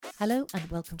Hello and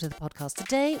welcome to the podcast.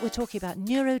 Today we're talking about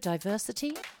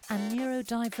neurodiversity and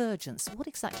neurodivergence. What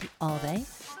exactly are they?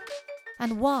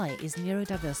 And why is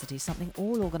neurodiversity something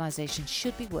all organisations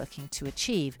should be working to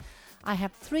achieve? I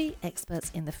have three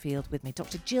experts in the field with me.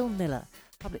 Dr. Jill Miller,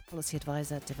 Public Policy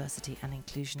Advisor, Diversity and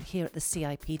Inclusion here at the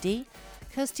CIPD,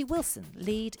 Kirsty Wilson,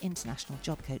 Lead International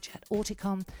Job Coach at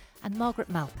Auticon, and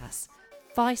Margaret Malpass,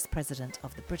 Vice President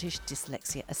of the British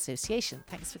Dyslexia Association.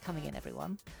 Thanks for coming in,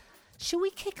 everyone. Shall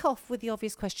we kick off with the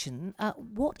obvious question?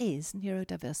 What is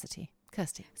neurodiversity?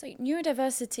 Kirsty. So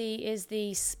neurodiversity is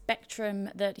the spectrum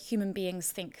that human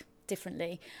beings think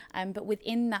differently. But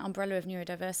within that umbrella of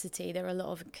neurodiversity, there are a lot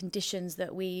of conditions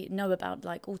that we know about,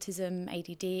 like autism,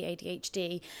 ADD,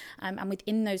 ADHD. And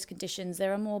within those conditions,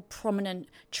 there are more prominent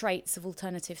traits of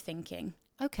alternative thinking.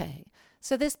 Okay.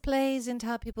 So this plays into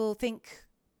how people think,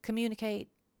 communicate,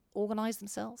 organise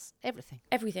themselves, everything.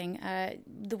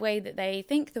 The way that they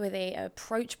think, the way they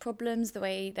approach problems, the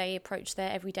way they approach their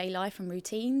everyday life and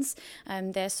routines,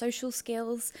 their social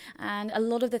skills, and a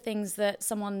lot of the things that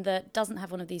someone that doesn't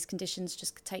have one of these conditions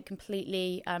just take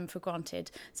completely for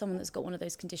granted. Someone that's got one of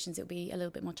those conditions, it'll be a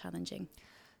little bit more challenging.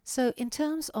 So in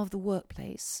terms of the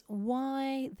workplace,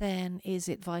 why then is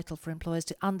it vital for employers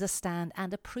to understand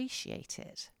and appreciate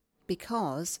it?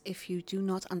 Because if you do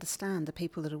not understand the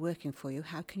people that are working for you,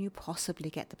 how can you possibly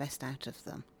get the best out of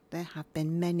them? There have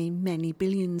been many, many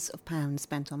billions of pounds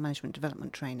spent on management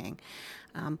development training,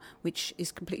 which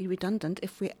is completely redundant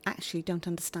if we actually don't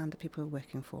understand the people who are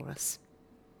working for us.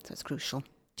 So it's crucial.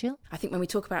 Jill? I think when we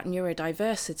talk about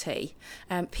neurodiversity,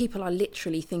 people are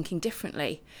literally thinking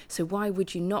differently. So why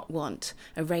would you not want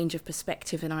a range of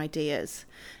perspective and ideas?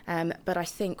 But I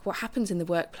think what happens in the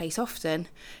workplace often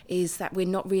is that we're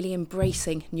not really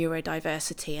embracing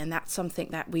neurodiversity, and that's something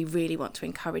that we really want to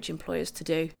encourage employers to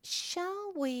do.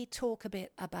 Shall we talk a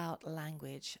bit about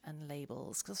language and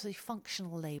labels? Because the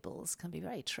functional labels can be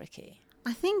very tricky.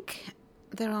 I think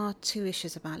there are two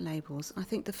issues about labels. I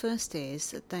think the first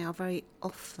is that they are very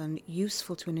often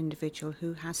useful to an individual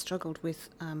who has struggled with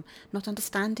not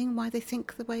understanding why they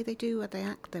think the way they do or they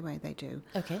act the way they do.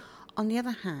 Okay. On the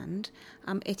other hand,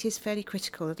 it is fairly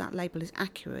critical that that label is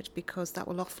accurate, because that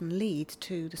will often lead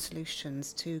to the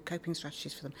solutions, to coping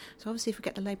strategies for them. So obviously if we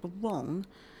get the label wrong,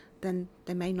 then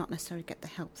they may not necessarily get the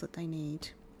help that they need.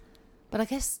 But I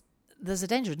guess there's a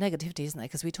danger of negativity, isn't there?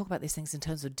 Because we talk about these things in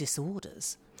terms of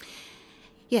disorders.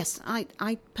 Yes,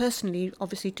 I personally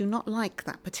obviously do not like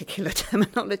that particular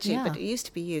terminology, but it used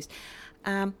to be used.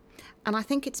 And I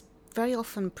think it's very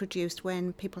often produced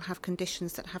when people have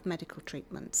conditions that have medical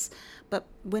treatments. But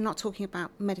we're not talking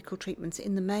about medical treatments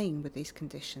in the main with these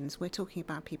conditions. We're talking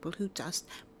about people who just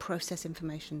process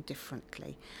information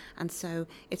differently. And so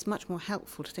it's much more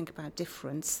helpful to think about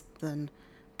difference than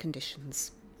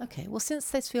conditions. Okay, well,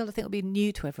 since this field I think will be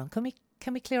new to everyone,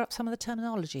 can we clear up some of the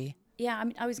terminology? Yeah, I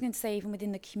mean, I was going to say, even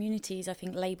within the communities, I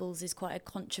think labels is quite a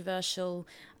controversial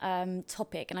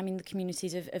topic. And I mean the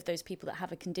communities of those people that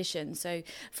have a condition. So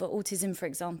for autism, for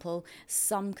example,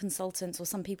 some consultants or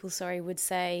some people, would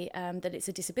say that it's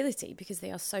a disability because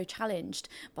they are so challenged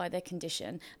by their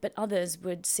condition. But others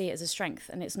would see it as a strength,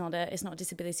 and it's not a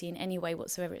disability in any way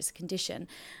whatsoever. It's a condition.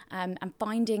 And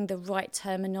finding the right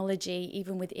terminology,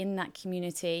 even within that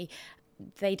community,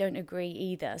 they don't agree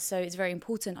either. So it's very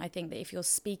important, I think, that if you're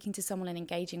speaking to someone and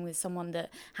engaging with someone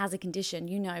that has a condition,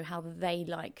 you know how they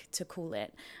like to call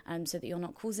it, so that you're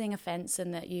not causing offence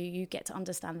and that you get to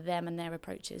understand them and their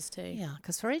approaches too. Yeah,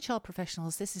 because for HR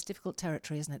professionals, this is difficult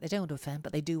territory, isn't it? They don't want to offend,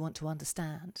 but they do want to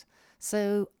understand.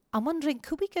 So I'm wondering,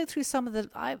 could we go through some of the...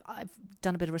 I've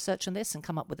done a bit of research on this and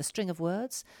come up with a string of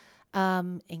words,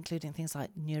 including things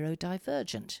like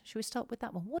neurodivergent. Should we start with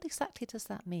that one? What exactly does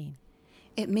that mean?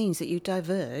 It means that you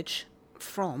diverge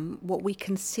from what we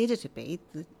consider to be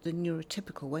the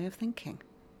neurotypical way of thinking.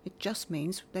 It just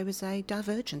means there is a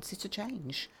divergence, it's a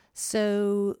change.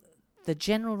 So the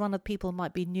general run of people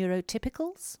might be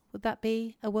neurotypicals? Would that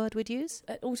be a word we'd use?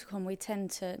 At Auticon, we tend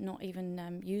to not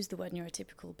even use the word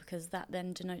neurotypical, because that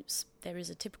then denotes there is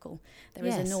a typical, there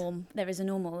is a norm, there is a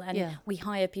normal, and we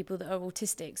hire people that are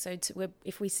autistic. So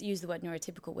if we use the word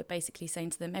neurotypical, we're basically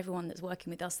saying to them, everyone that's working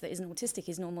with us that isn't autistic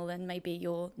is normal, and maybe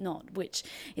you're not, which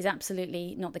is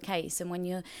absolutely not the case. And when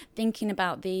you're thinking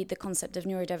about the concept of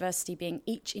neurodiversity being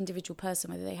each individual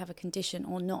person, whether they have a condition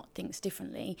or not, thinks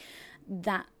differently,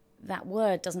 that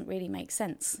word doesn't really make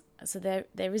sense. So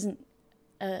there isn't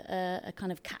a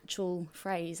kind of catch-all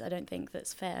phrase, I don't think,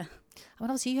 that's fair. I mean,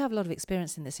 obviously, you have a lot of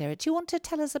experience in this area. Do you want to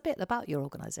tell us a bit about your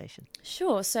organisation?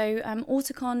 Sure. So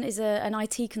Auticon is an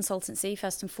IT consultancy,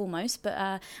 first and foremost,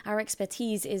 but our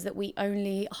expertise is that we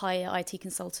only hire IT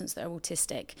consultants that are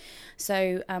autistic.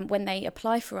 So when they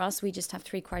apply for us, we just have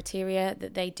 3 criteria: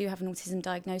 that they do have an autism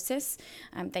diagnosis,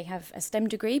 they have a STEM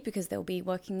degree because they'll be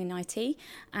working in IT,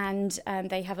 and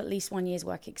they have at least 1 year's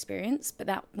work experience. But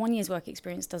that 1 year's work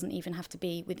experience doesn't even have to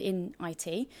be within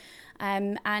IT.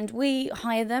 And we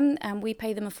hire them and we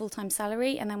pay them a full-time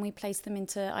salary, and then we place them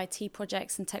into IT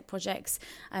projects and tech projects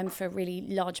for really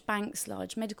large banks,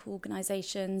 large medical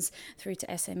organisations, through to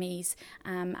SMEs.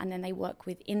 And then they work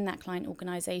within that client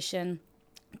organisation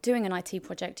doing an IT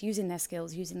project, using their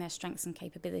skills, using their strengths and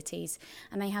capabilities,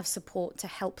 and they have support to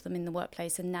help them in the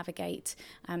workplace and navigate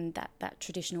that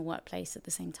traditional workplace at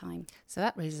the same time. So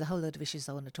that raises a whole load of issues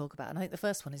I want to talk about. And I think the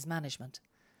first one is management.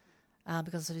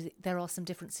 Because there are some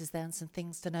differences there and some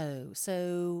things to know.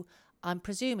 So I'm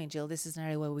presuming, Jill, this is an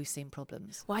area where we've seen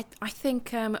problems. Well, I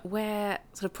think where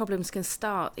sort of problems can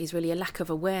start is really a lack of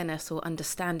awareness or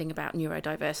understanding about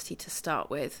neurodiversity to start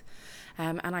with.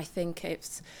 And I think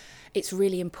it's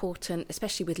really important,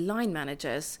 especially with line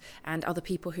managers and other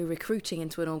people who are recruiting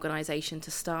into an organisation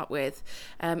to start with,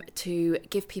 to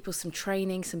give people some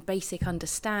training, some basic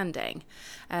understanding.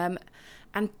 And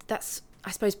that's, I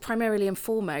suppose, primarily and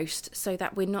foremost, so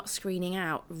that we're not screening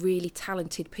out really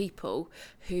talented people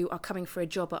who are coming for a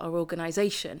job at our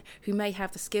organisation, who may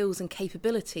have the skills and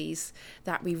capabilities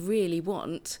that we really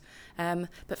want,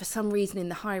 but for some reason in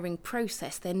the hiring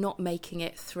process, they're not making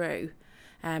it through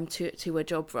to a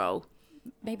job role.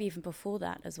 Maybe even before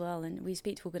that as well. And we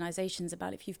speak to organisations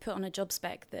about, if you've put on a job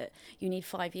spec that you need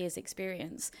 5 years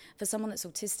experience, for someone that's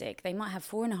autistic, they might have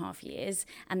 4.5 years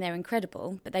and they're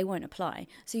incredible, but they won't apply.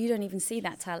 So you don't even see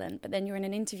that talent. But then you're in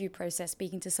an interview process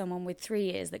speaking to someone with 3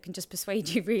 years that can just persuade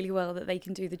you really well that they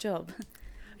can do the job.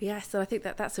 Yes, so I think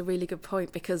that's a really good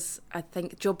point, because I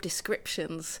think job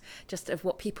descriptions, just of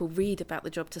what people read about the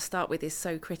job to start with, is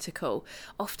so critical.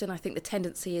 Often I think the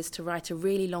tendency is to write a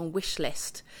really long wish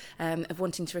list of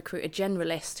wanting to recruit a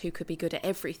generalist who could be good at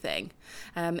everything,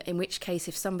 in which case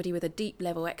if somebody with a deep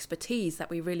level expertise that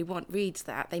we really want reads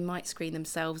that, they might screen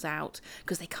themselves out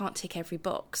because they can't tick every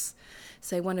box.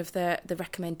 So one of the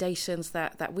recommendations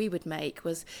that we would make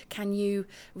was, can you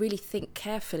really think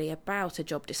carefully about a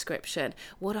job description?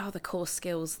 What are the core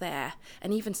skills there?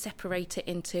 And even separate it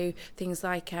into things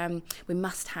like we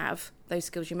must have, those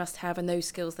skills you must have, and those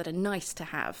skills that are nice to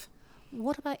have.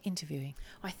 What about interviewing?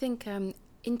 I think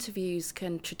interviews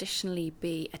can traditionally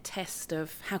be a test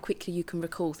of how quickly you can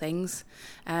recall things,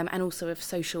 and also of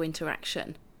social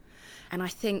interaction. And I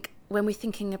think when we're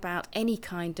thinking about any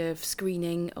kind of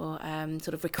screening or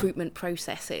sort of recruitment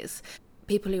processes,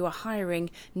 people who are hiring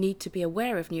need to be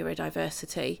aware of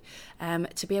neurodiversity,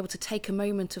 to be able to take a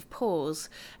moment of pause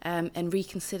and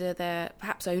reconsider their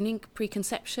perhaps own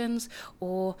preconceptions,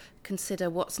 or consider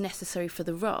what's necessary for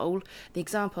the role. The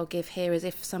example I'll give here is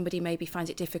if somebody maybe finds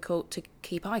it difficult to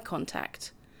keep eye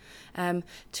contact,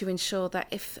 to ensure that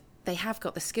if they have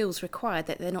got the skills required,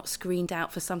 that they're not screened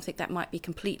out for something that might be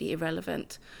completely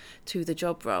irrelevant to the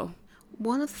job role.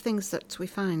 One of the things that we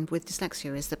find with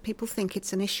dyslexia is that people think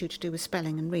it's an issue to do with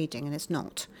spelling and reading, and it's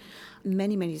not.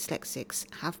 Many dyslexics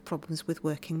have problems with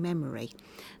working memory.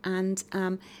 And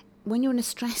when you're in a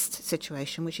stressed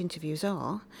situation, which interviews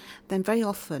are, then very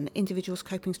often individuals'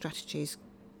 coping strategies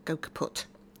go kaput.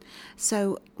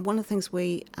 So one of the things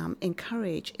we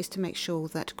encourage is to make sure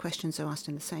that questions are asked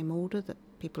in the same order, that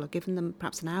people are given them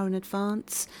perhaps an hour in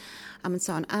advance, and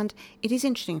so on. And it is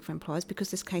interesting for employers because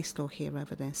there's case law here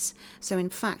over this. So in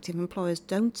fact, if employers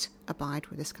don't abide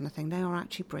with this kind of thing, they are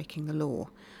actually breaking the law.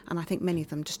 And I think many of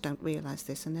them just don't realise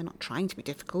this, and they're not trying to be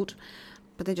difficult,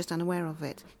 but they're just unaware of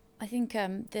it. I think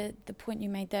the point you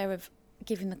made there of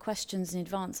giving the questions in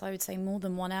advance, I would say more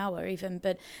than 1 hour even,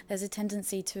 but there's a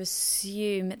tendency to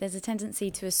assume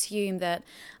that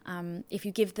if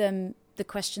you give them the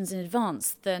questions in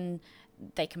advance, then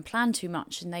they can plan too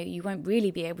much and you won't really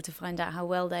be able to find out how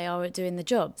well they are at doing the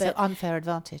job. But so unfair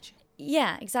advantage.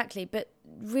 Yeah, exactly. But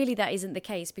really that isn't the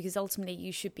case, because ultimately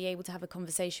you should be able to have a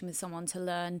conversation with someone to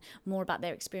learn more about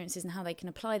their experiences and how they can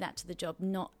apply that to the job,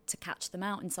 not to catch them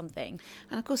out in something.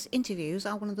 And of course, interviews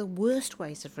are one of the worst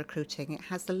ways of recruiting. It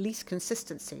has the least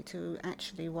consistency to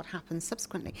actually what happens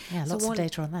subsequently. Yeah, lots of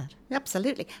data on that.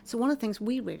 Absolutely. So one of the things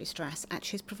we really stress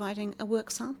actually is providing a work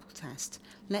sample test.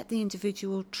 Let the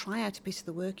individual try out a piece of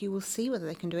the work. You will see whether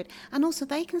they can do it. And also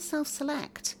they can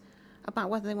self-select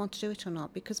about whether they want to do it or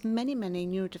not, because many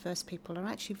neurodiverse people are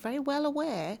actually very well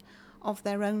aware of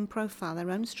their own profile, their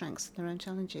own strengths, their own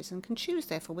challenges, and can choose,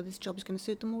 therefore, whether this job is going to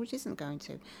suit them or it isn't going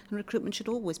to. And recruitment should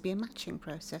always be a matching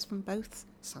process from both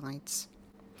sides.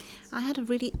 I had a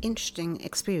really interesting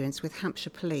experience with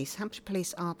Hampshire Police. Hampshire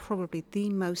Police are probably the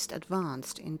most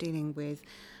advanced in dealing with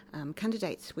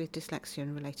candidates with dyslexia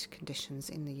and related conditions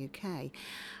in the UK.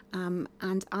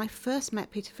 And I first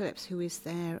met Peter Phillips, who is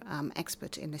their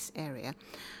expert in this area,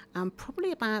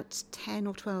 probably about 10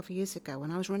 or 12 years ago,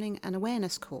 when I was running an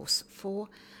awareness course for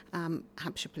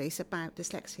Hampshire Police about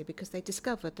dyslexia, because they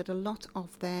discovered that a lot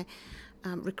of their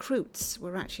recruits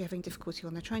were actually having difficulty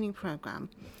on their training programme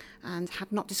and had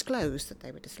not disclosed that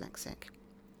they were dyslexic.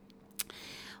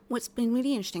 What's been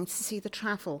really interesting to see the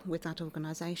travel with that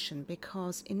organisation,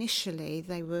 because initially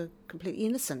they were completely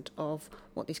innocent of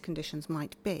what these conditions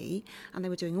might be, and they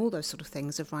were doing all those sort of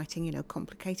things of writing,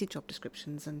 complicated job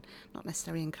descriptions and not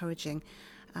necessarily encouraging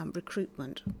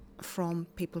recruitment from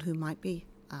people who might be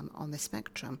on the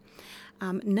spectrum.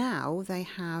 Now they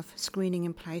have screening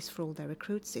in place for all their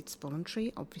recruits. It's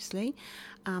voluntary, obviously,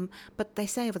 but they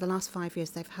say over the last 5 years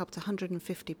they've helped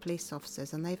 150 police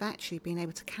officers, and they've actually been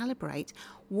able to calibrate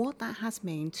what that has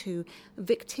meant to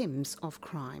victims of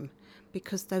crime,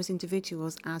 because those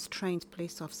individuals, as trained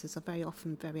police officers, are very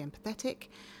often very empathetic,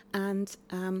 and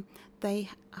they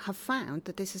have found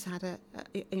that this has had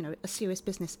a serious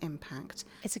business impact.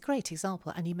 It's a great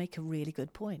example, and you make a really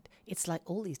good point. It's like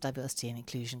all these diversity and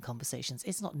inclusion conversations.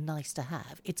 It's not nice to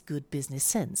have. It's good business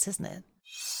sense, isn't it?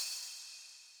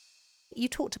 You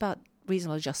talked about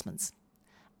reasonable adjustments,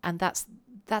 and that's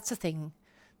a thing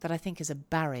that I think is a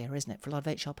barrier, isn't it, for a lot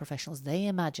of HR professionals. They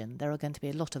imagine there are going to be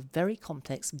a lot of very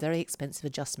complex, very expensive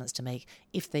adjustments to make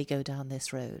if they go down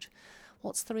this road.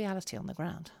 What's the reality on the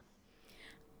ground?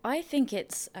 I think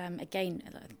it's, again,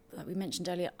 like we mentioned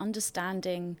earlier,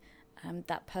 understanding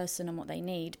that person and what they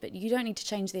need. But you don't need to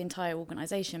change the entire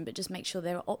organisation, but just make sure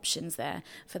there are options there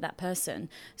for that person.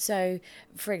 So,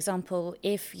 for example,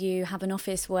 if you have an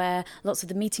office where lots of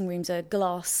the meeting rooms are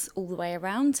glass all the way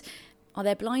around, are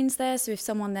there blinds there? So if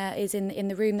someone there is in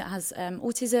the room that has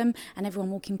autism and everyone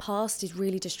walking past is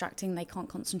really distracting, they can't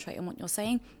concentrate on what you're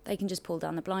saying, they can just pull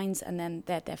down the blinds and then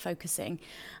they're focusing.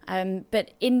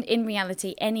 But in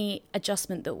reality, any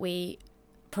adjustment that we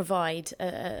provide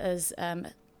as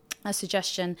a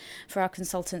suggestion for our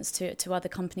consultants to other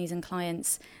companies and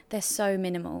clients, they're so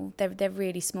minimal. They're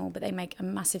really small, but they make a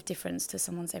massive difference to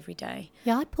someone's everyday.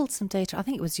 Yeah, I pulled some data. I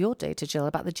think it was your data, Jill,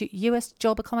 about the US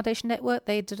Job Accommodation Network.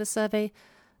 They did a survey.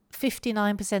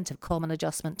 59% of common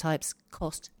adjustment types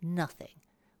cost nothing,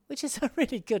 which is a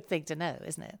really good thing to know,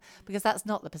 isn't it? Because that's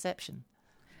not the perception.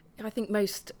 I think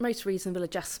most reasonable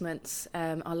adjustments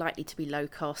are likely to be low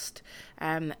cost,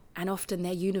 and often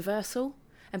they're universal.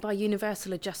 And by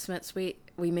universal adjustments, we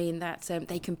mean that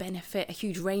they can benefit a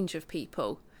huge range of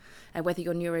people, whether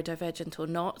you're neurodivergent or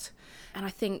not. And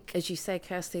I think, as you say,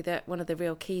 Kirsty, that one of the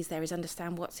real keys there is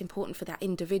understand what's important for that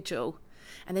individual,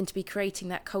 and then to be creating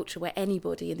that culture where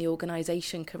anybody in the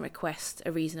organisation can request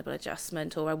a reasonable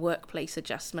adjustment or a workplace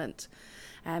adjustment.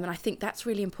 And I think that's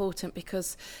really important,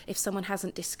 because if someone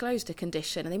hasn't disclosed a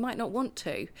condition, and they might not want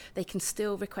to, they can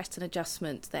still request an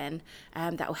adjustment then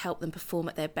that will help them perform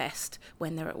at their best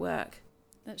when they're at work.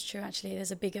 That's true, actually. There's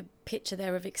a bigger picture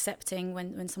there of accepting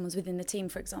when someone's within the team,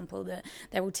 for example, that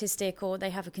they're autistic or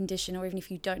they have a condition, or even if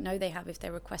you don't know they have, if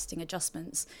they're requesting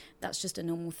adjustments, that's just a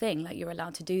normal thing. Like, you're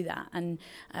allowed to do that. And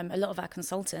a lot of our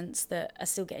consultants that are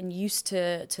still getting used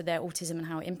to their autism and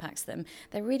how it impacts them,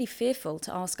 they're really fearful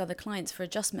to ask other clients for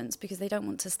adjustments, because they don't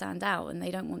want to stand out and they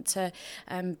don't want to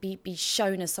be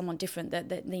shown as someone different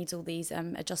that needs all these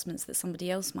adjustments that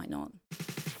somebody else might not.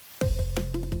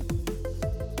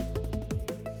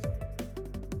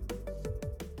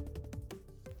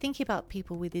 Thinking about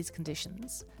people with these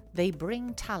conditions, they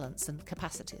bring talents and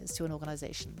capacities to an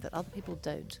organisation that other people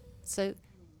don't. So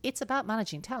it's about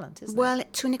managing talent, isn't it? Well,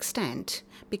 to an extent,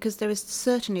 because there is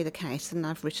certainly the case, and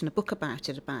I've written a book about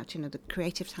it, about the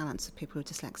creative talents of people who are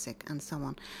dyslexic and so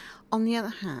on. On the other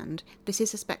hand, this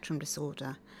is a spectrum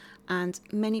disorder, and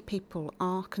many people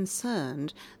are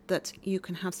concerned that you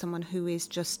can have someone who is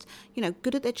just,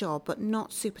 good at their job but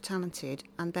not super talented,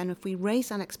 and then if we raise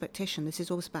that expectation, this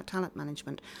is also about talent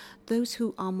management, those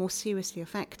who are more seriously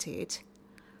affected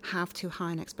have too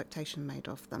high an expectation made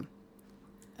of them.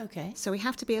 Okay. So we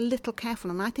have to be a little careful,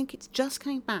 and I think it's just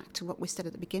coming back to what we said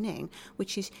at the beginning,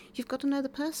 which is you've got to know the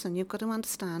person, you've got to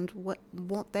understand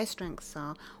what their strengths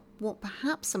are, what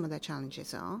perhaps some of their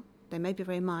challenges are. They may be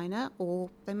very minor, or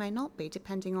they may not be,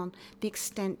 depending on the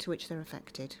extent to which they're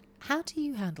affected. How do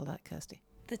you handle that, Kirsty?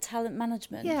 The talent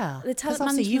management. Yeah, the talent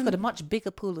obviously management. you've got a much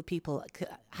bigger pool of people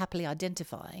happily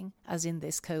identifying as in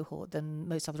this cohort than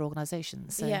most other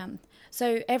organisations. So. Yeah.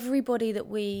 So everybody that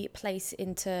we place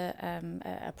into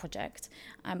a project,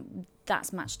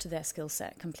 that's matched to their skill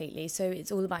set completely. So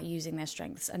it's all about using their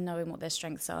strengths and knowing what their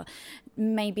strengths are.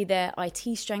 Maybe their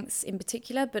IT strengths in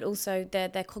particular, but also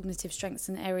their cognitive strengths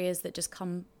and areas that just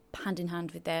come hand in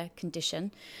hand with their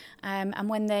condition, and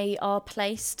when they are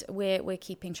placed, we're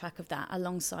keeping track of that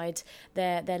alongside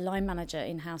their line manager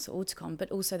in-house at Auticon, but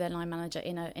also their line manager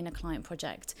in a client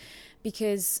project,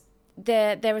 because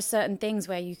there are certain things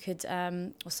where you could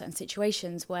or certain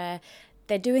situations where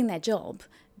they're doing their job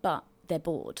but they're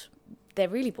bored. They're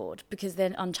really bored because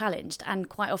they're unchallenged, and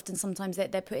quite often sometimes they're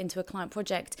put into a client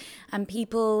project and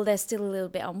they're still a little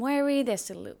bit unwary, they're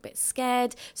still a little bit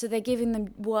scared, so they're giving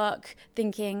them work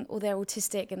thinking, oh, they're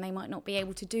autistic and they might not be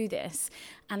able to do this,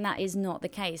 and that is not the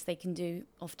case. They can do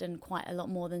often quite a lot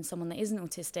more than someone that isn't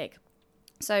autistic.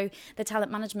 So the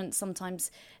talent management sometimes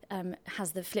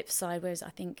has the flip side, whereas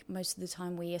I think most of the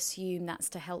time we assume that's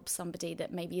to help somebody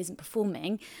that maybe isn't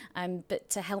performing, but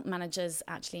to help managers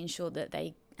actually ensure that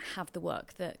they have the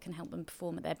work that can help them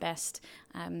perform at their best,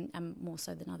 and more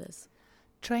so than others.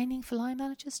 Training for line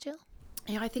managers, Jill?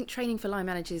 Yeah, I think training for line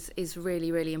managers is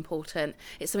really, really important.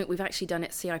 It's something we've actually done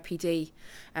at CIPD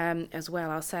as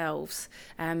well ourselves.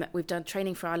 We've done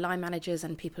training for our line managers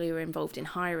and people who are involved in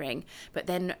hiring, but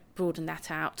then broaden that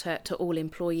out to all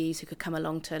employees who could come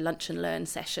along to lunch and learn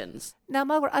sessions. Now,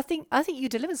 Margaret, I think you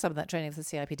delivered some of that training for the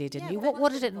CIPD, didn't you?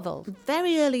 What did it involve?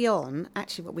 Very early on,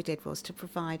 actually, what we did was to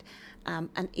provide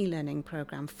an e-learning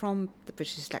programme from the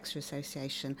British Dyslexia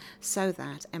Association so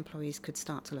that employees could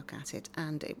start to look at it,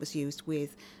 and it was used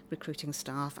with recruiting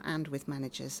staff and with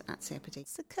managers at CIPD.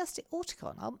 So, Kirsty,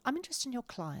 Auticon, I'm interested in your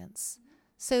clients.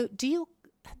 So do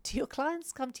your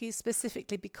clients come to you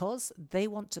specifically because they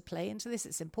want to play into this,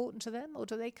 it's important to them, or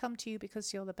do they come to you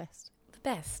because you're the best?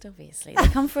 Best, obviously. They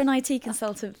come for an IT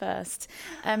consultant first.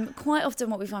 Quite often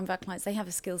what we find with our clients, they have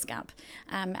a skills gap,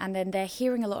 and then they're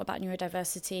hearing a lot about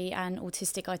neurodiversity and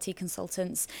autistic IT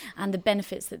consultants and the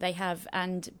benefits that they have,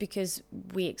 and because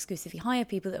we exclusively hire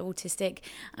people that are autistic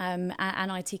and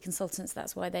IT consultants,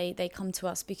 that's why they come to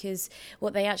us, because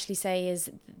what they actually say is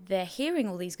they're hearing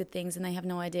all these good things and they have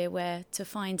no idea where to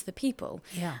find the people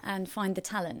and find the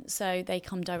talent, so they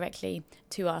come directly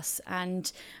to us.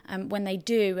 And when they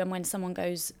do, and when someone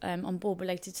goes on board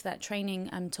related to that training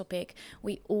topic,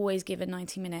 we always give a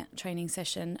 90-minute training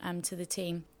session to the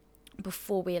team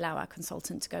before we allow our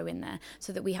consultant to go in there,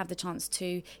 so that we have the chance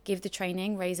to give the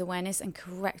training, raise awareness and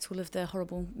correct all of the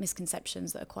horrible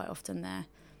misconceptions that are quite often there.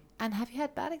 And have you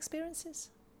had bad experiences?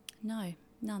 No,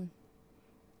 none.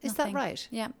 Is that right?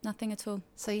 Yeah, nothing at all.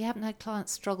 So you haven't had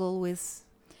clients struggle with...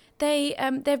 There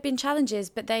have been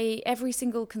challenges, but every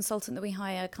single consultant that we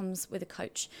hire comes with a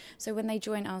coach. So when they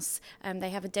join us, they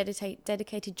have a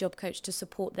dedicated job coach to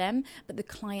support them, but the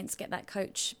clients get that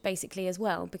coach basically as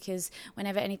well, because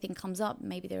whenever anything comes up,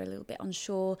 maybe they're a little bit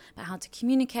unsure about how to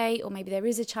communicate, or maybe there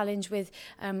is a challenge with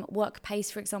work pace,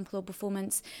 for example, or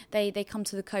performance, they come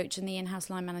to the coach and the in-house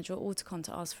line manager at Auticon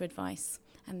to ask for advice,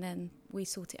 and then we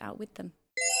sort it out with them.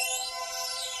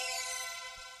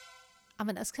 I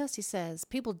mean, as Kirsty says,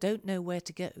 people don't know where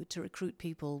to go to recruit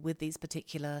people with these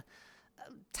particular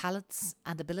talents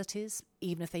and abilities,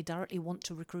 even if they directly want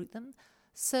to recruit them.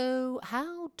 So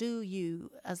how do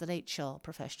you, as an HR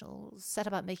professional, set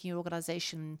about making your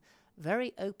organisation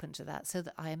very open to that, so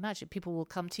that I imagine people will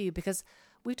come to you? Because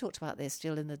we talked about this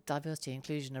still in the diversity and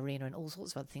inclusion arena and all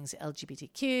sorts of other things,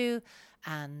 LGBTQ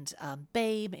and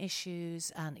BAME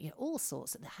issues and all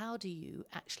sorts. And how do you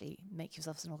actually make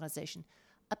yourself as an organisation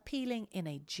appealing in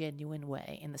a genuine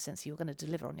way, in the sense that you're going to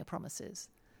deliver on your promises?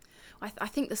 I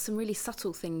think there's some really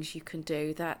subtle things you can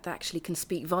do that actually can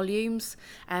speak volumes.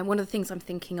 And one of the things I'm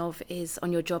thinking of is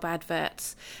on your job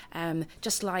adverts,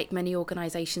 just like many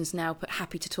organisations now put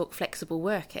happy to talk flexible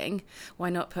working, why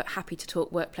not put happy to talk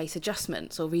workplace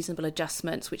adjustments or reasonable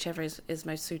adjustments, whichever is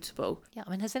most suitable. Yeah, I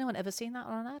mean, has anyone ever seen that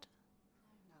on an ad?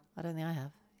 I don't think I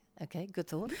have. Okay, good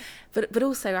thought. But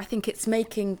also, I think it's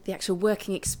making the actual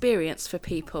working experience for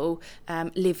people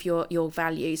live your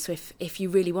values. So if you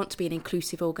really want to be an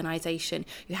inclusive organisation,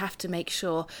 you have to make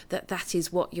sure that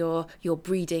is what you're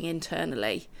breeding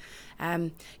internally.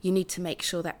 You need to make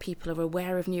sure that people are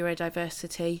aware of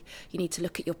neurodiversity. You need to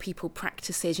look at your people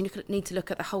practices. You need to look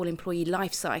at the whole employee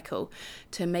life cycle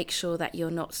to make sure that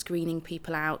you're not screening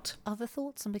people out. Other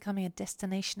thoughts on becoming a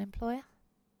destination employer?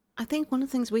 I think one of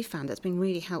the things we found that's been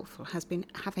really helpful has been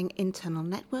having internal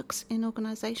networks in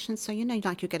organisations. So,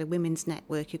 like you get a women's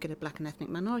network, you get a black and ethnic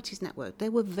minorities network.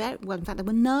 There were there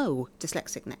were no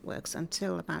dyslexic networks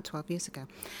until about 12 years ago.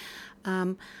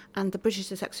 And the British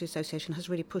Dyslexia Association has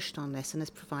really pushed on this and has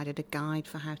provided a guide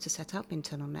for how to set up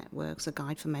internal networks, a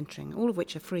guide for mentoring, all of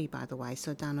which are free, by the way,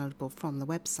 so downloadable from the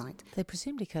website. They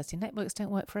presumably, Kirsty, networks don't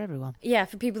work for everyone. Yeah,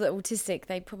 for people that are autistic,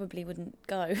 they probably wouldn't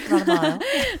go. Run a mile.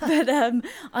 But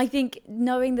I think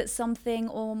knowing that something,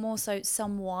 or more so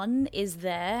someone, is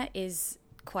there is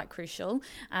quite crucial.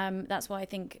 That's why I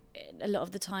think a lot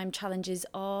of the time challenges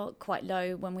are quite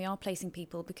low when we are placing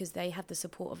people, because they have the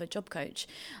support of a job coach.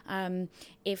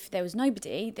 If there was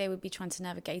nobody, they would be trying to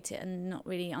navigate it and not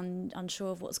really unsure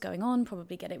of what's going on,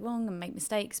 probably get it wrong and make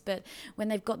mistakes. But when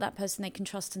they've got that person they can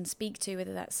trust and speak to,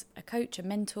 whether that's a coach, a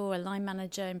mentor, a line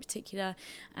manager in particular,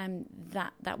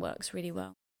 that works really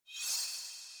well.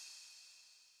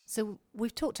 So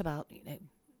we've talked about,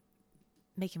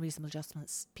 making reasonable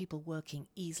adjustments, people working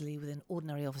easily within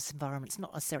ordinary office environments,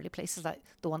 not necessarily places like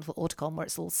the wonderful Auticon where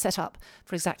it's all set up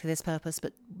for exactly this purpose,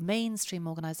 but mainstream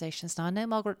organisations. Now, I know,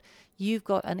 Margaret, you've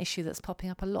got an issue that's popping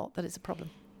up a lot that is a problem.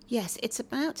 Yes, it's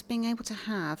about being able to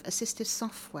have assistive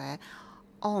software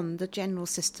on the general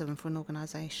system for an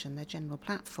organisation, their general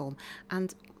platform.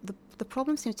 And the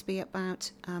problem seems to be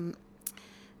about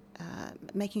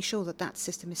making sure that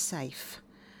system is safe.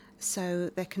 So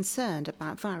they're concerned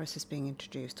about viruses being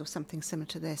introduced or something similar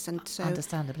to this. And so,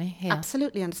 understandably, yeah.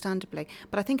 Absolutely understandably.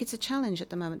 But I think it's a challenge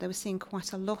at the moment that we're seeing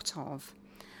quite a lot of.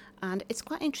 And it's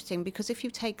quite interesting because if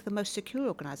you take the most secure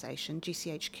organisation,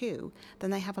 GCHQ, then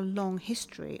they have a long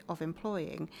history of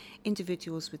employing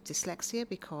individuals with dyslexia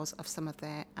because of some of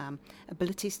their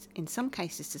abilities, in some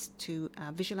cases, to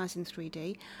visualise in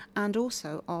 3D, and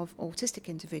also of autistic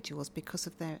individuals because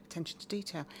of their attention to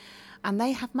detail. And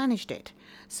they have managed it.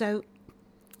 So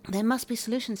there must be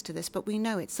solutions to this, but we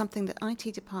know it's something that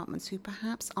IT departments who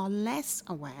perhaps are less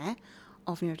aware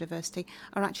of neurodiversity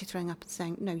are actually throwing up and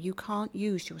saying, no, you can't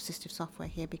use your assistive software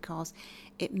here because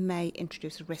it may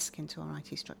introduce a risk into our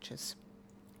IT structures.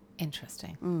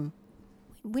 Interesting.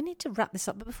 We need to wrap this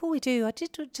up, but before we do, I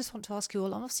did just want to ask you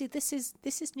all, obviously this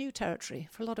is new territory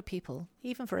for a lot of people,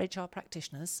 even for HR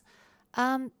practitioners.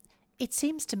 It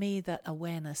seems to me that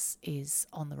awareness is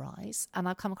on the rise, and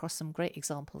I've come across some great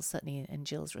examples, certainly in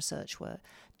Jill's research work.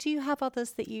 Do you have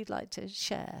others that you'd like to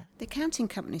share? The accounting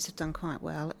companies have done quite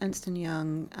well, Ernst &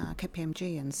 Young,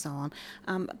 KPMG and so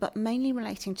on, but mainly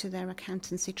relating to their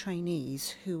accountancy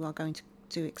trainees who are going to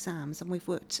do exams, and we've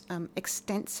worked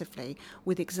extensively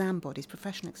with exam bodies,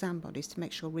 professional exam bodies, to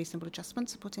make sure reasonable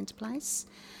adjustments are put into place.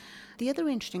 The other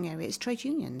interesting area is trade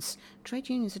unions. Trade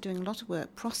unions are doing a lot of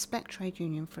work. Prospect Trade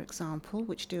Union, for example,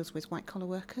 which deals with white-collar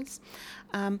workers,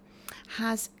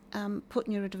 has put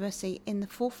neurodiversity in the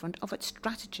forefront of its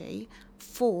strategy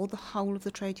for the whole of the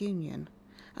trade union.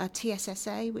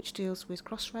 TSSA, which deals with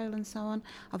Crossrail and so on,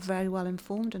 are very well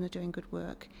informed and are doing good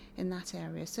work in that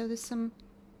area. So there's some,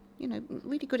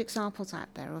 really good examples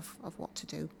out there of what to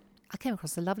do. I came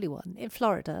across a lovely one in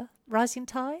Florida, Rising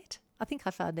Tide. I think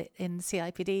I found it in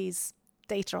CIPD's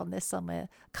data on this somewhere.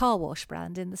 Car wash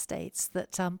brand in the States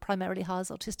that primarily hires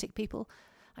autistic people.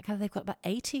 They've got about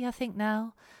 80, I think,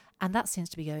 now. And that seems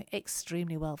to be going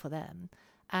extremely well for them.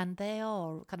 And they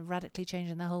are kind of radically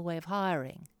changing their whole way of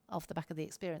hiring off the back of the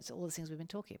experience, all the things we've been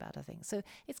talking about, I think. So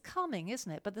it's coming,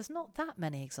 isn't it? But there's not that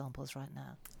many examples right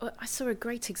now. Well, I saw a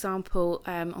great example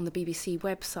on the BBC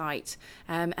website,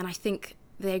 and I think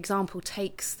the example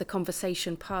takes the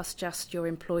conversation past just your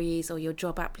employees or your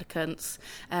job applicants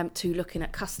to looking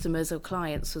at customers or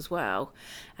clients as well.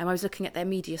 I was looking at their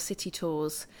Media City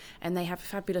tours, and they have a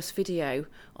fabulous video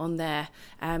on there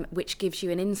which gives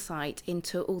you an insight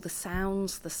into all the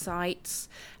sounds, the sights,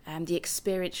 the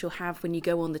experience you'll have when you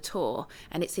go on the tour.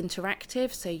 And it's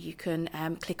interactive, so you can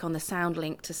click on the sound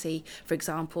link to see, for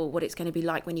example, what it's going to be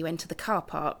like when you enter the car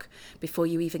park before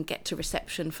you even get to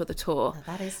reception for the tour. Oh,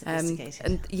 that is sophisticated.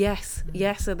 And yes.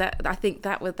 So that, I think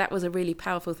that was a really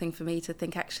powerful thing for me to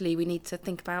think. Actually, we need to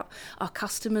think about our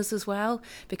customers as well,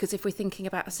 because if we're thinking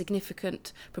about a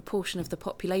significant proportion of the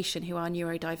population who are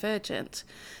neurodivergent,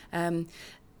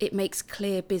 it makes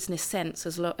clear business sense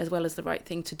as well as the right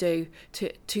thing to do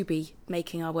to be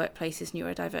making our workplaces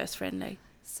neurodiverse friendly.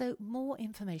 So more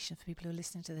information for people who are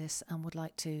listening to this and would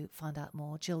like to find out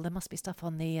more. Jill, there must be stuff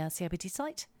on the CIPD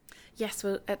site? Yes,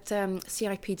 well, at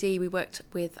CIPD we worked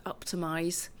with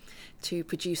Optimise to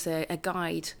produce a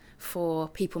guide for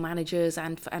people managers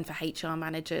and for HR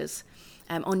managers.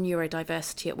 on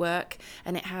neurodiversity at work,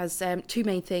 and it has two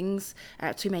main things,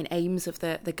 two main aims of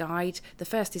the guide. The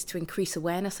first is to increase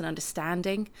awareness and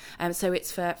understanding, so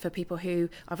it's for people who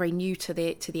are very new to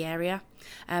the area,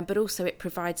 but also it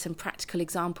provides some practical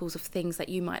examples of things that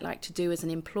you might like to do as an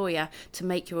employer to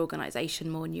make your organisation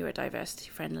more neurodiversity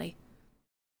friendly.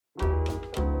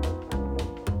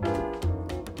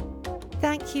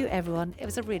 Thank you, everyone. It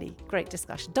was a really great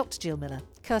discussion. Dr. Jill Miller,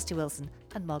 Kirsty Wilson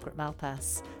and Margaret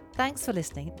Malpass. Thanks for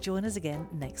listening. Join us again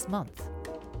next month.